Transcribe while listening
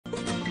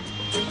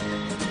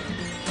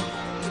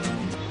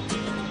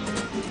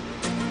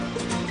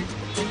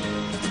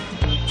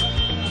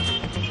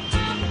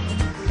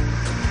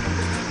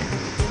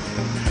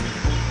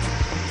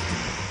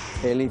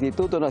El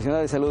Instituto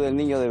Nacional de Salud del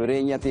Niño de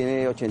Breña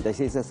tiene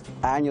 86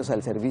 años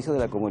al servicio de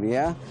la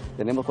comunidad.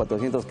 Tenemos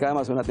 400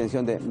 camas, una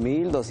atención de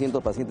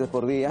 1.200 pacientes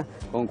por día,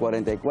 con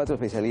 44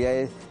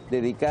 especialidades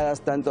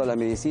dedicadas tanto a la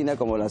medicina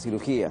como a la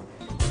cirugía.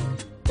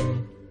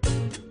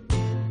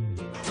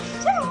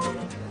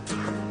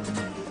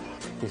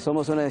 Y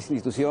somos una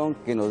institución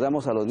que nos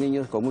damos a los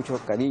niños con mucho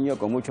cariño,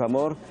 con mucho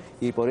amor,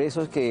 y por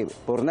eso es que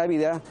por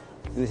Navidad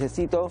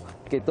necesito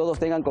que todos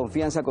tengan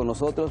confianza con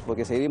nosotros,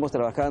 porque seguiremos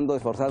trabajando,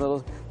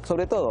 esforzándonos,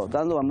 sobre todo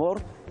dando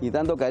amor y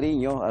dando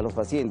cariño a los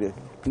pacientes.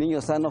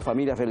 Niños sanos,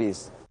 familia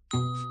feliz.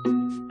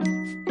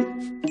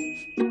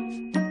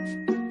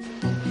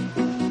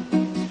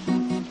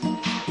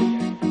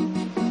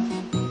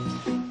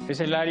 Es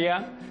el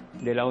área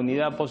de la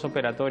unidad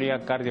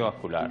postoperatoria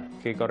cardiovascular,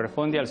 que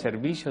corresponde al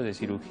servicio de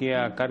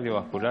cirugía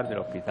cardiovascular del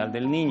Hospital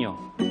del Niño.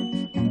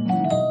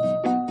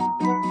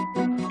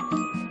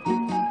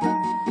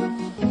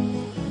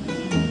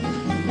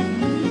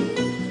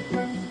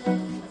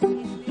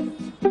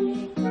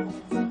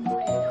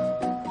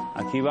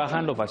 Aquí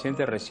bajan los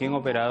pacientes recién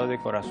operados de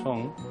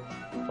corazón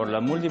por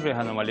las múltiples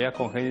anomalías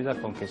congénitas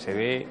con que se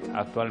ve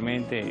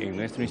actualmente en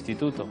nuestro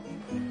instituto.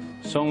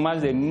 Son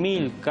más de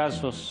 1000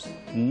 casos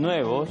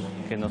nuevos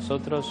que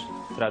nosotros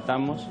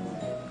tratamos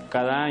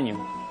cada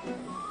año,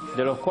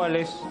 de los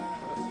cuales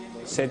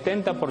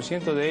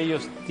 70% de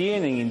ellos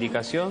tienen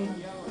indicación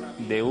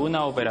de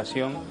una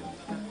operación,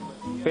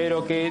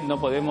 pero que no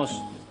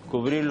podemos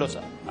cubrirlos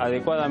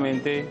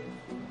adecuadamente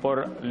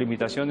por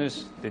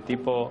limitaciones de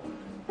tipo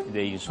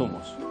de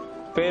insumos.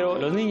 Pero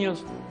los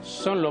niños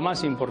son lo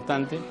más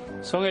importante,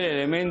 son el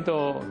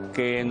elemento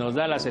que nos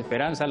da las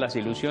esperanzas, las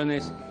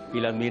ilusiones y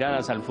las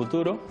miradas al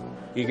futuro,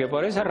 y que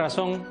por esa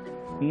razón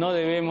no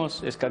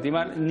debemos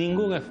escatimar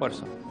ningún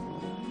esfuerzo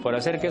por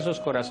hacer que esos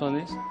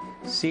corazones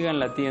sigan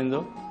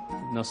latiendo,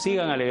 nos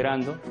sigan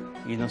alegrando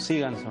y nos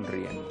sigan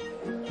sonriendo.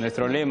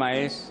 Nuestro lema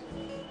es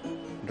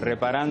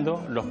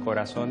reparando los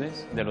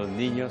corazones de los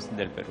niños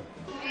del Perú.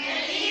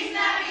 ¡Feliz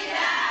Navidad!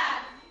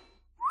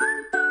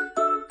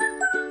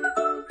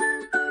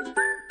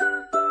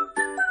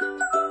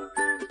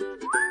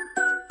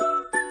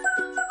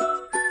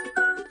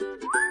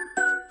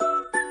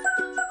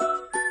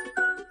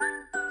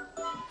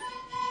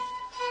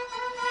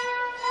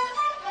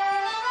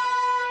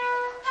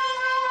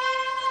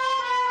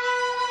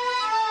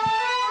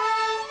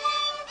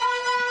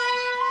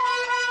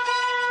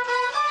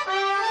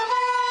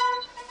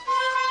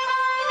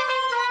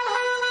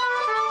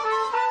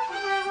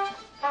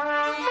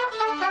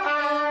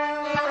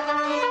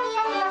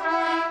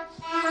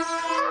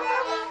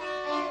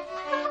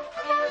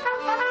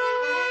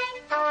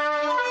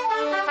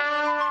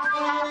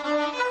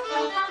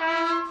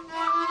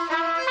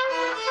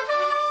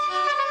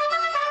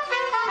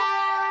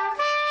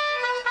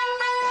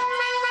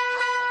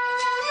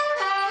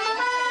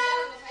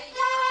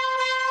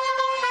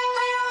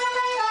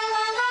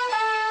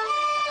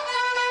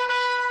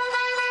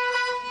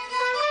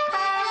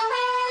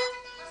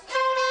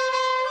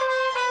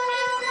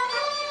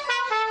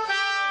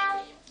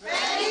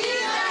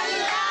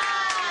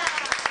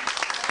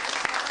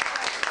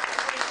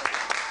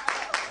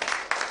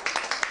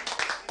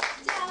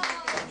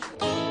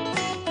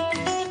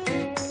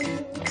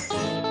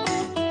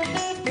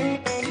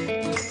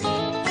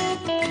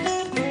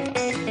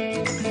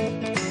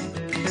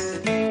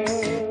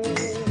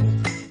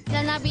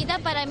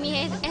 Para mí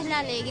es la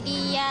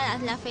alegría,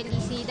 la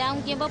felicidad,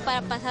 un tiempo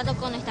para pasarlo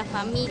con nuestra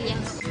familia.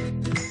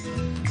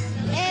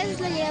 Es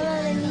la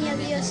llegada del niño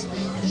Dios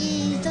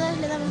y todos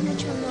le damos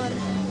mucho amor.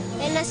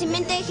 El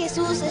nacimiento de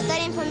Jesús, estar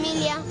en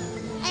familia.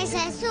 Es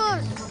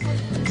Jesús.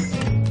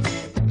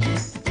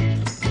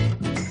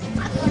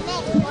 A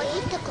comer un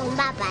bolito con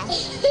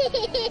papas.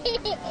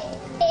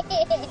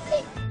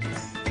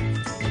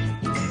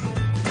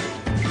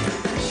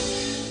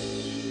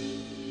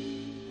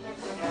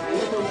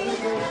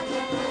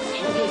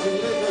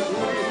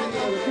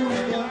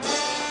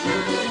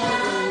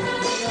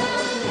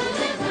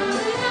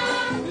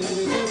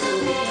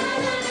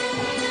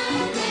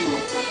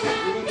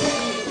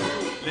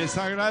 Les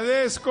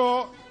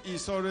agradezco, y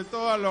sobre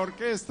todo a la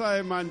orquesta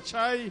de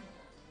Manchay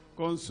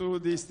con su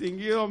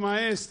distinguido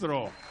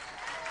maestro.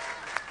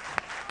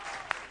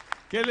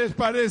 ¿Qué les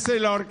parece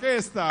la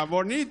orquesta?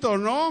 ¿Bonito,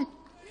 no?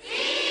 ¡Sí!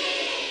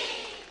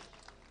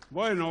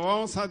 Bueno,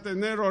 vamos a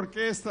tener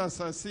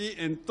orquestas así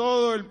en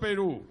todo el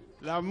Perú.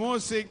 La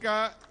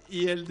música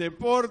y el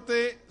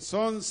deporte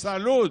son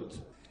salud.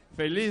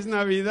 Feliz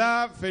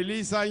Navidad,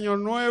 feliz Año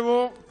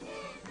Nuevo.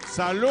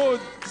 Salud,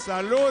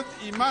 salud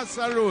y más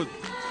salud.